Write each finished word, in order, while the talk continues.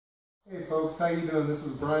Hey folks, how you doing? This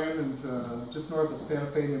is Brian, and just north of Santa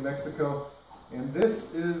Fe, New Mexico, and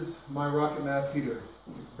this is my rocket mass heater.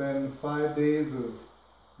 It's been 5 days of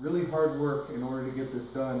really hard work in order to get this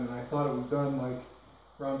done, and I thought it was done like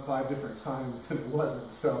around 5 different times, and it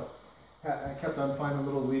wasn't. So I kept on finding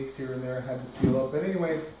little leaks here and there. I had to seal up. But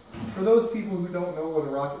anyways, for those people who don't know what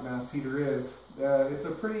a rocket mass heater is, it's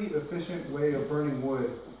a pretty efficient way of burning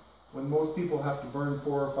wood. When most people have to burn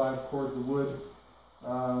 4 or 5 cords of wood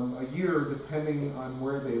a year, depending on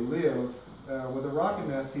where they live, with a rocket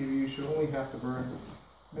mass heater you should only have to burn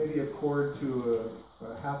maybe a cord to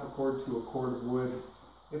a half a cord to a cord of wood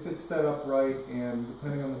if it's set up right, and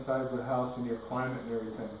depending on the size of the house and your climate and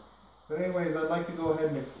everything. But anyways, I'd like to go ahead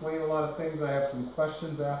and explain a lot of things. I have some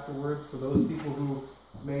questions afterwards for those people who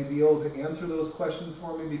may be able to answer those questions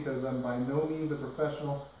for me, because I'm by no means a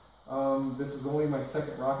professional. This is only my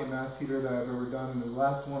second rocket mass heater that I've ever done, and the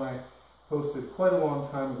last one I posted quite a long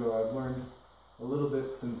time ago. I've learned a little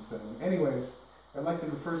bit since then. Anyways, I'd like to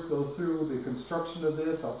first go through the construction of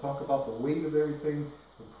this. I'll talk about the weight of everything,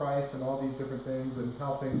 the price, and all these different things, and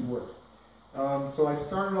how things work. So I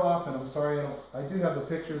started off, and I'm sorry, I do have the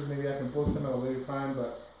pictures. Maybe I can post them at a later time,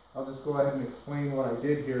 but I'll just go ahead and explain what I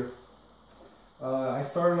did here. I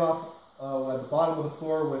started off at the bottom of the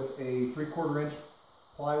floor with a 3/4 inch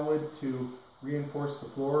plywood to reinforce the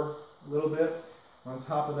floor a little bit. On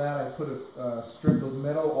top of that, I put a strip of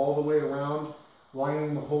metal all the way around,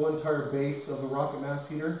 lining the whole entire base of the rocket mass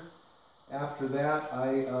heater. After that,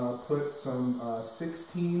 I put some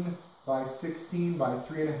 16 by 16 by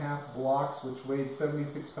 3.5 blocks, which weighed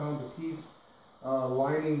 76 pounds apiece,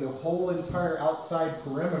 lining the whole entire outside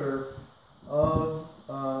perimeter of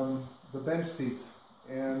the bench seats.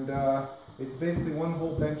 And it's basically one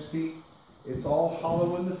whole bench seat. It's all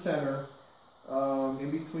hollow in the center. In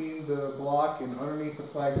between the block and underneath the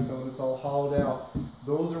flagstone, it's all hollowed out.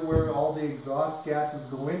 Those are where all the exhaust gases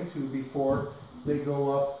go into before they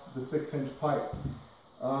go up the 6-inch pipe.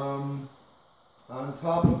 On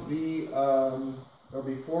top of the, or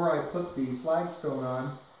before I put the flagstone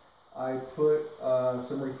on, I put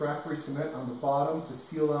some refractory cement on the bottom to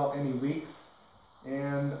seal out any leaks.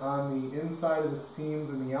 And on the inside of the seams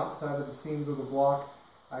and the outside of the seams of the block,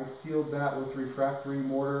 I sealed that with refractory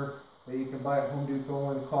mortar that you can buy at Home Depot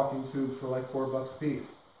and caulking tubes for like $4 a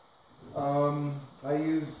piece. I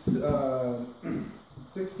used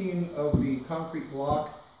 16 of the concrete block.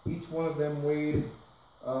 Each one of them weighed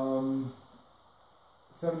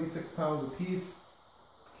 76 pounds a piece.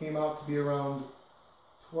 Came out to be around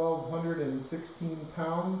 1,216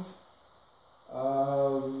 pounds.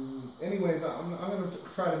 Anyways, I'm going to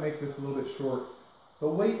try to make this a little bit short. The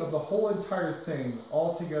weight of the whole entire thing,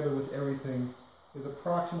 all together with everything, is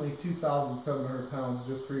approximately 2,700 pounds,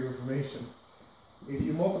 just for your information. If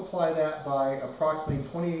you multiply that by approximately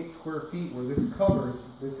 28 square feet where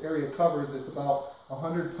this area covers, it's about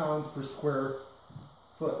 100 pounds per square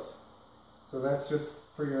foot. So that's just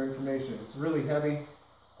for your information. It's really heavy.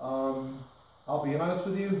 I'll be honest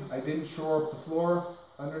with you, I didn't shore up the floor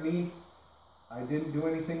underneath. I didn't do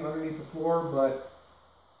anything underneath the floor, but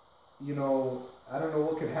you know, I don't know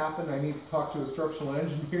what could happen. I need to talk to a structural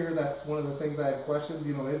engineer. That's one of the things I had questions.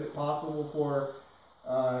 You know, is it possible for,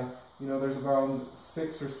 you know, there's around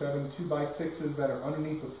 6 or 7 2x6s that are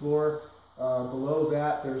underneath the floor. Below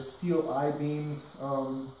that, there's steel I-beams.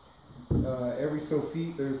 Every so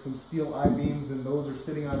feet, there's some steel I-beams, and those are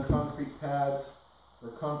sitting on concrete pads or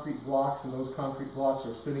concrete blocks, and those concrete blocks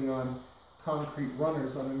are sitting on concrete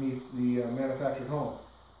runners underneath the manufactured home.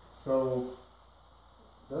 So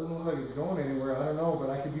doesn't look like it's going anywhere. I don't know, but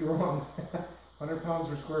I could be wrong. 100 pounds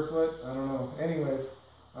per square foot. I don't know. Anyways,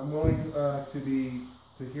 I'm willing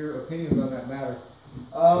to hear opinions on that matter.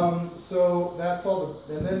 So that's all.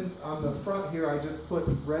 And then on the front here, I just put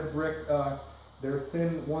red brick. They're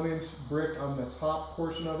thin 1-inch brick on the top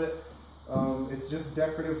portion of it. It's just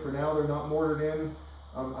decorative for now. They're not mortared in.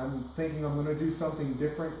 I'm thinking I'm going to do something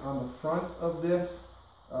different on the front of this.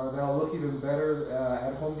 That'll look even better.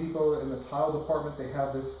 At Home Depot in the tile department, they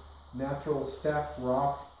have this natural stacked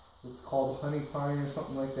rock. It's called honey pine or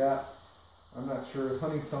something like that. I'm not sure,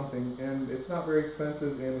 honey something, and it's not very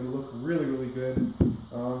expensive, and it'll look really, really good.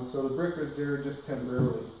 So the brick right there just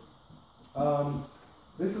temporarily.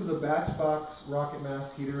 This is a batch box rocket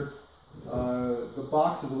mass heater. The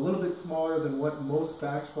box is a little bit smaller than what most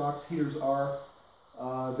batch box heaters are.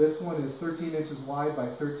 This one is 13 inches wide by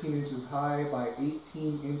 13 inches high by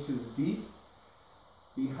 18 inches deep.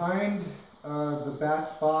 Behind the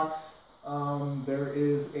batch box, there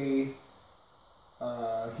is the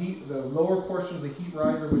lower portion of the heat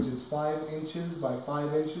riser, which is 5 inches by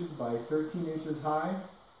 5 inches by 13 inches high.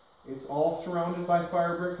 It's all surrounded by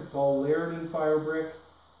fire brick. It's all layered in fire brick.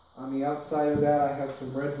 On the outside of that, I have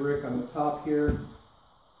some red brick on the top here.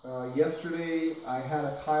 Yesterday, I had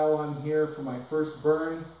a tile on here for my first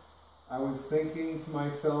burn. I was thinking to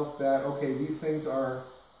myself that, okay, these things are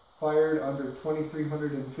fired under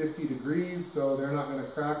 2350 degrees, so they're not going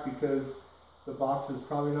to crack because the box is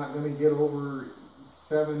probably not going to get over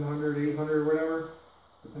 700, 800, whatever,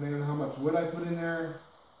 depending on how much wood I put in there.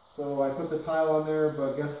 So I put the tile on there,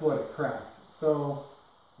 but guess what? It cracked. So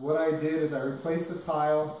what I did is I replaced the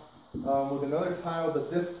tile with another tile,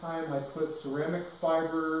 but this time I put ceramic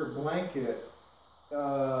fiber blanket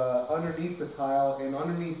underneath the tile, and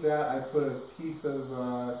underneath that I put a piece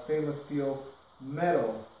of stainless steel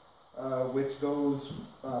metal which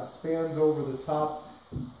spans over the top.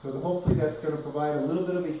 So hopefully that's going to provide a little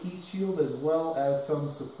bit of a heat shield as well as some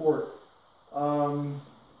support.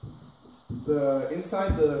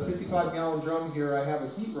 Inside the 55-gallon drum here, I have a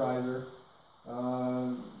heat riser.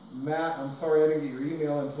 Matt, I'm sorry I didn't get your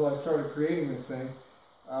email until I started creating this thing.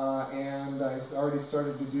 And I already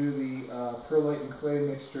started to do the perlite and clay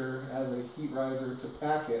mixture as a heat riser to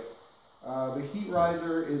pack it. The heat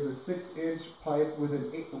riser is a 6-inch pipe with a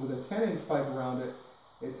 10-inch pipe around it.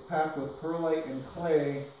 It's packed with perlite and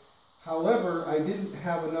clay. However, I didn't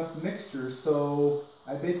have enough mixture, so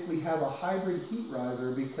I basically have a hybrid heat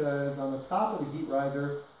riser, because on the top of the heat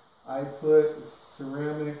riser I put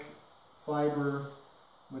ceramic fiber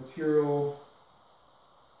material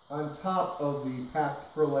on top of the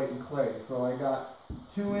packed perlite and clay. So I got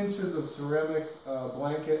 2 inches of ceramic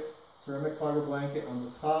fiber blanket on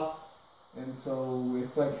the top, and so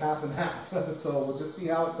it's like half and half. So we'll just see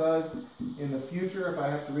how it does in the future. If I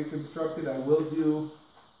have to reconstruct it, I will do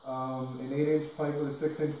an 8-inch pipe with a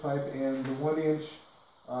 6-inch pipe and the 1-inch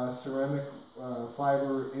ceramic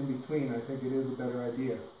fiber in between. I think it is a better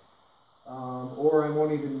idea. Or I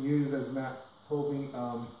won't even use, as Matt told me,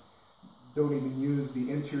 don't even use the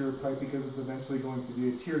interior pipe because it's eventually going to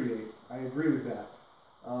deteriorate. I agree with that.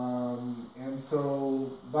 And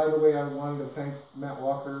so, by the way, I wanted to thank Matt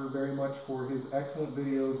Walker very much for his excellent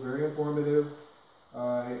videos, very informative.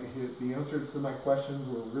 The answers to my questions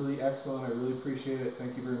were really excellent. I really appreciate it.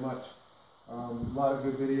 Thank you very much. A lot of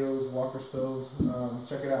good videos, Walker Stoves.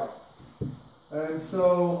 Check it out. And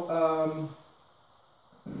so,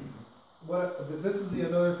 this is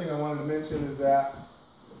another thing I wanted to mention, is that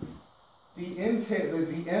the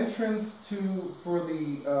entrance for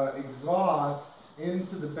the exhaust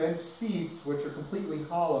into the bench seats, which are completely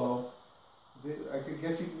hollow, I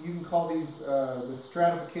guess you can call these the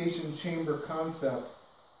stratification chamber concept,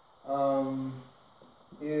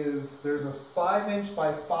 there's a 5-inch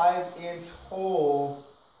by 5-inch hole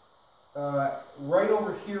right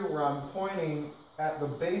over here where I'm pointing at the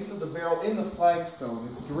base of the barrel in the flagstone.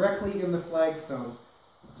 It's directly in the flagstone.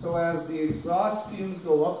 So as the exhaust fumes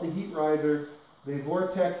go up the heat riser, they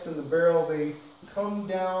vortex in the barrel, they come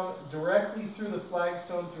down directly through the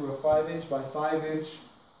flagstone through a 5-inch by 5-inch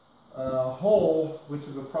hole, which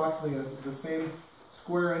is approximately the same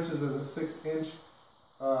square inches as a 6-inch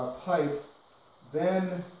pipe.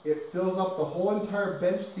 Then it fills up the whole entire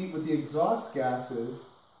bench seat with the exhaust gases,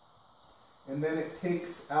 and then it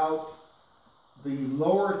takes out the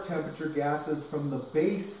lower temperature gases from the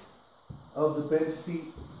base of the bench seat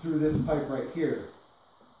through this pipe right here.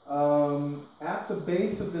 At the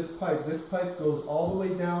base of this pipe goes all the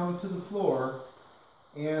way down to the floor,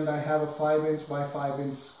 and I have a 5-inch by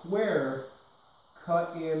 5-inch square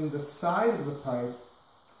cut in the side of the pipe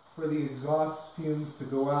for the exhaust fumes to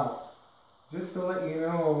go out. Just to let you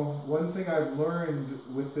know, one thing I've learned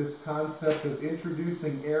with this concept of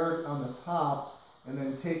introducing air on the top and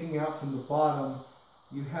then taking out from the bottom,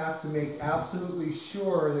 you have to make absolutely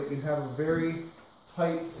sure that you have a very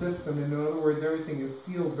tight system. In other words, everything is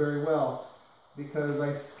sealed very well, because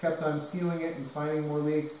I kept on sealing it and finding more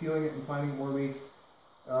leaks, sealing it and finding more leaks.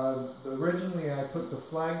 Originally I put the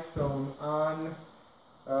flagstone on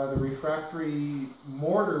the refractory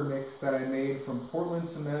mortar mix that I made from Portland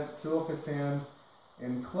cement, silica sand,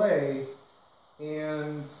 and clay,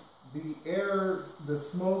 and the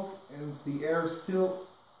smoke and the air still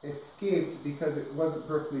escaped because it wasn't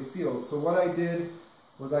perfectly sealed. So what I did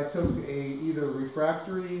was I took either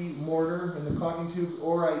refractory mortar in the caulking tubes,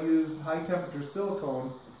 or I used high temperature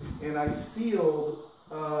silicone, and I sealed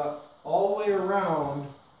all the way around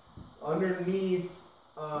underneath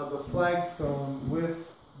the flagstone with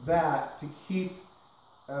that to keep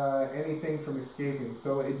anything from escaping.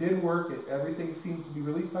 So it did work. Everything seems to be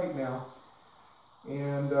really tight now,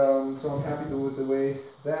 and so I'm happy with the way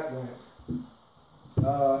that went.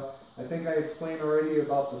 I think I explained already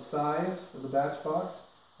about the size of the batch box.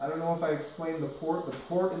 I don't know if I explained the port. The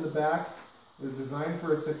port in the back is designed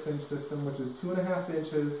for a 6-inch system, which is 2.5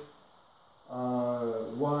 inches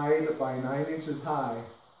wide by 9 inches high.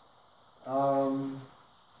 And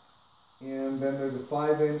then there's a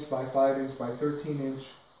 5-inch by 5-inch by 13-inch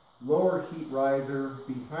lower heat riser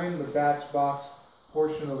behind the batch box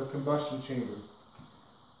portion of the combustion chamber.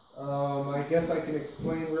 I guess I can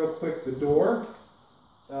explain real quick the door.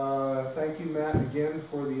 Thank you, Matt, again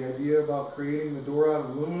for the idea about creating the door out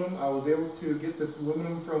of aluminum. I was able to get this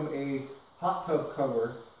aluminum from a hot tub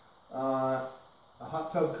cover. A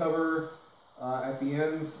hot tub cover at the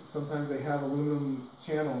ends, sometimes they have aluminum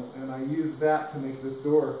channels, and I used that to make this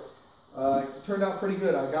door. It turned out pretty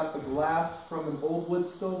good. I got the glass from an old wood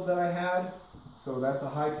stove that I had, so that's a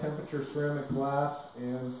high temperature ceramic glass,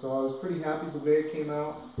 and so I was pretty happy the way it came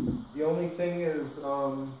out. The only thing is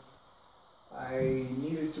I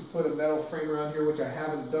needed to put a metal frame around here, which I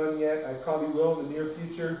haven't done yet. I probably will in the near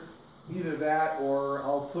future. Either that or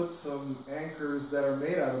I'll put some anchors that are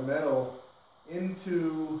made out of metal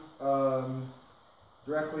into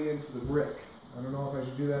directly into the brick. I don't know if I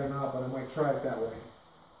should do that or not, but I might try it that way.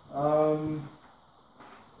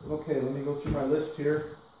 Okay, let me go through my list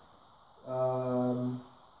here. I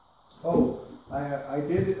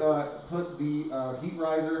did put the heat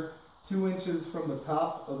riser 2 inches from the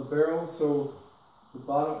top of the barrel, so the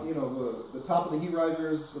bottom, the top of the heat riser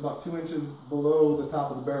is about 2 inches below the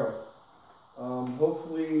top of the barrel.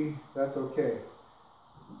 Hopefully that's okay.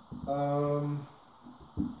 I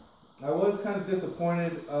was kind of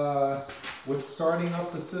disappointed with starting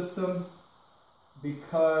up the system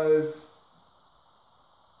because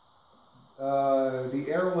the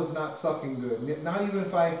air was not sucking good. Not even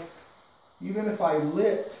if I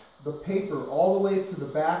lit the paper all the way to the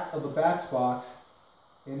back of the batch box,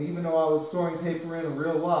 and even though I was throwing paper in a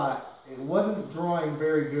real lot, it wasn't drawing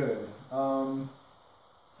very good.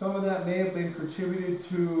 Some of that may have been contributed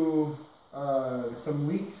to some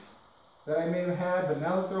leaks that I may have had, but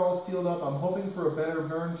now that they're all sealed up, I'm hoping for a better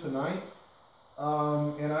burn tonight.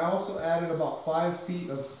 And I also added about 5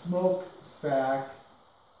 feet of smokestack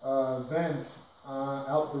vent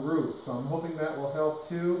out the roof, so I'm hoping that will help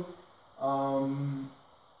too.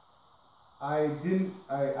 I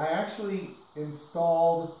actually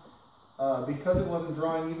installed, because it wasn't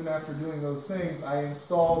drawing even after doing those things, I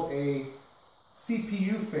installed a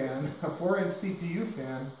CPU fan, a 4-inch CPU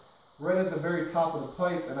fan, right at the very top of the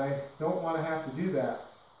pipe, and I don't want to have to do that.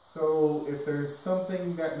 So if there's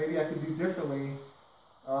something that maybe I could do differently,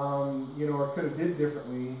 or could have did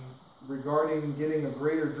differently regarding getting a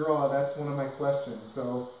greater draw, that's one of my questions.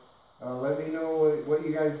 So let me know what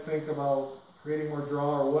you guys think about creating more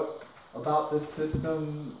draw, or what about this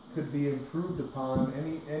system could be improved upon.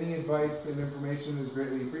 Any advice and information is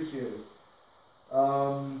greatly appreciated.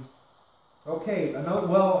 Okay,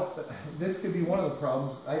 this could be one of the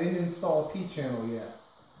problems. I didn't install a P channel yet.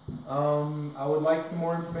 I would like some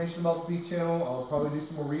more information about the P channel. I'll probably do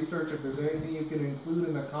some more research. If there's anything you can include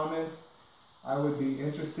in the comments, I would be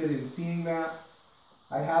interested in seeing that.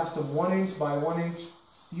 I have some 1-inch by 1-inch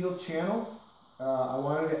steel channel. I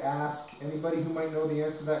wanted to ask anybody who might know the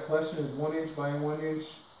answer to that question, is 1-inch by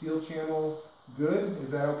 1-inch steel channel good? Is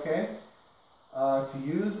that okay to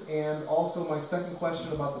use? And also my second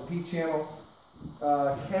question about the P channel,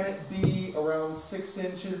 can it be around 6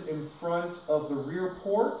 inches in front of the rear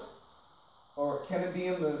port, or can it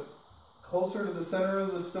be closer to the center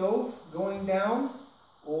of the stove going down,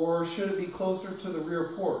 or should it be closer to the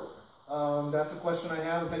rear port? That's a question I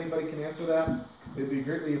have. If anybody can answer that, it'd be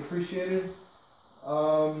greatly appreciated. I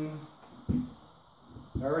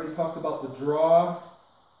already talked about the draw.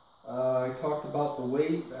 I talked about the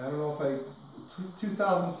weight. I don't know if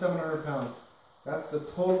 2,700 pounds. That's the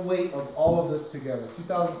total weight of all of this together.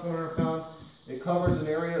 2,700 pounds. It covers an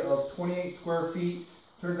area of 28 square feet.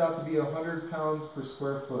 Turns out to be 100 pounds per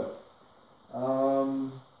square foot.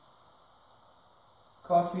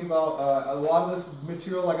 Cost me about, a lot of this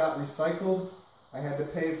material I got recycled. I had to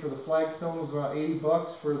pay for the flagstone. It was about 80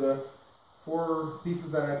 bucks for the 4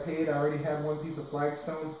 pieces that I paid. I already had 1 piece of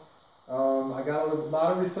flagstone. I got a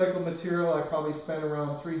lot of recycled material. I probably spent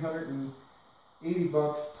around 380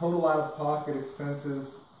 bucks total out of pocket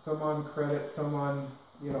expenses, some on credit, some on,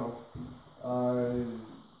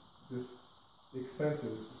 just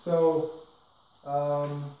expenses. So,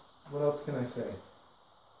 what else can I say?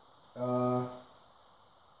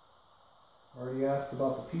 Already asked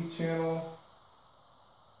about the P channel.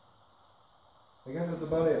 I guess that's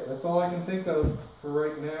about it. That's all I can think of for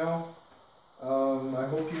right now. I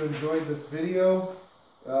hope you enjoyed this video.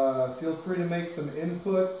 Feel free to make some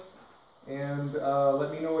input and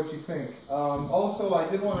let me know what you think. Also, I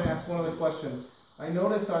did want to ask one other question. I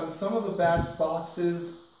notice on some of the batch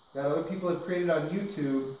boxes that other people have created on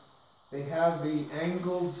YouTube, they have the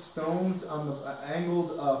angled stones on the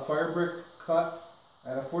angled fire brick cut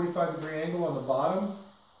at a 45-degree angle on the bottom.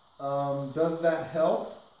 Does that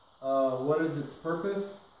help? What is its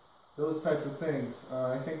purpose? Those types of things.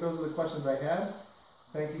 I think those are the questions I had.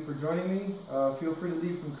 Thank you for joining me. Feel free to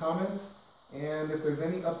leave some comments. And if there's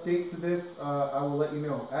any update to this, I will let you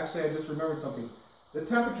know. Actually, I just remembered something. The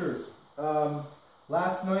temperatures.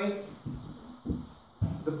 Last night,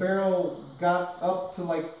 the barrel got up to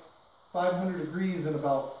like 500 degrees in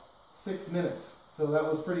about 6 minutes. So that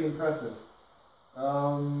was pretty impressive.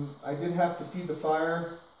 I did have to feed the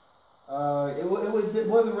fire. It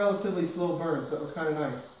was a relatively slow burn, so it was kind of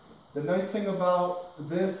nice. The nice thing about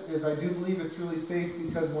this is I do believe it's really safe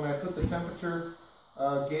because when I put the temperature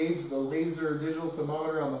gauge, the laser digital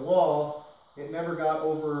thermometer on the wall, it never got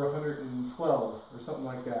over 112 or something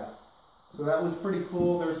like that. So that was pretty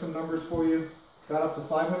cool. There's some numbers for you. Got up to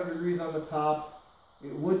 500 degrees on the top.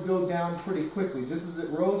 It would go down pretty quickly. Just as it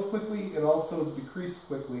rose quickly, it also decreased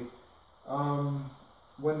quickly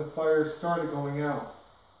when the fire started going out.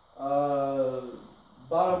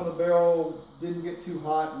 Bottom of the barrel didn't get too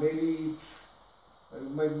hot, maybe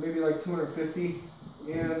like 250.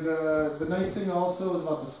 And the nice thing also is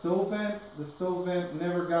about the stove vent. The stove vent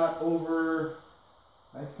never got over,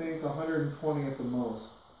 I think, 120 at the most.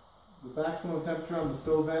 The maximum temperature on the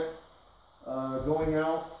stove vent going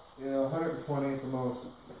out, 120 at the most.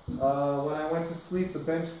 When I went to sleep, the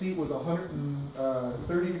bench seat was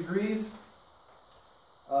 130 degrees.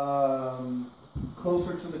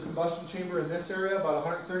 Closer to the combustion chamber in this area, about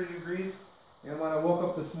 130 degrees. And when I woke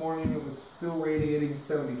up this morning, it was still radiating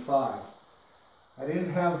 75. I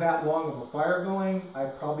didn't have that long of a fire going. I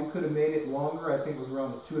probably could have made it longer. I think it was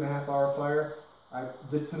around a 2.5-hour fire.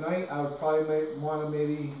 Tonight, I would probably want to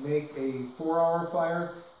maybe make a 4-hour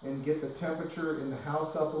fire and get the temperature in the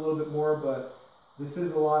house up a little bit more, but this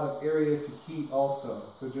is a lot of area to heat also,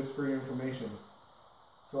 so just for your information.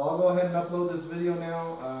 So I'll go ahead and upload this video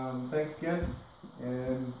now. Thanks again,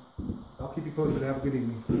 and I'll keep you posted. Have a good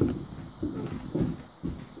evening.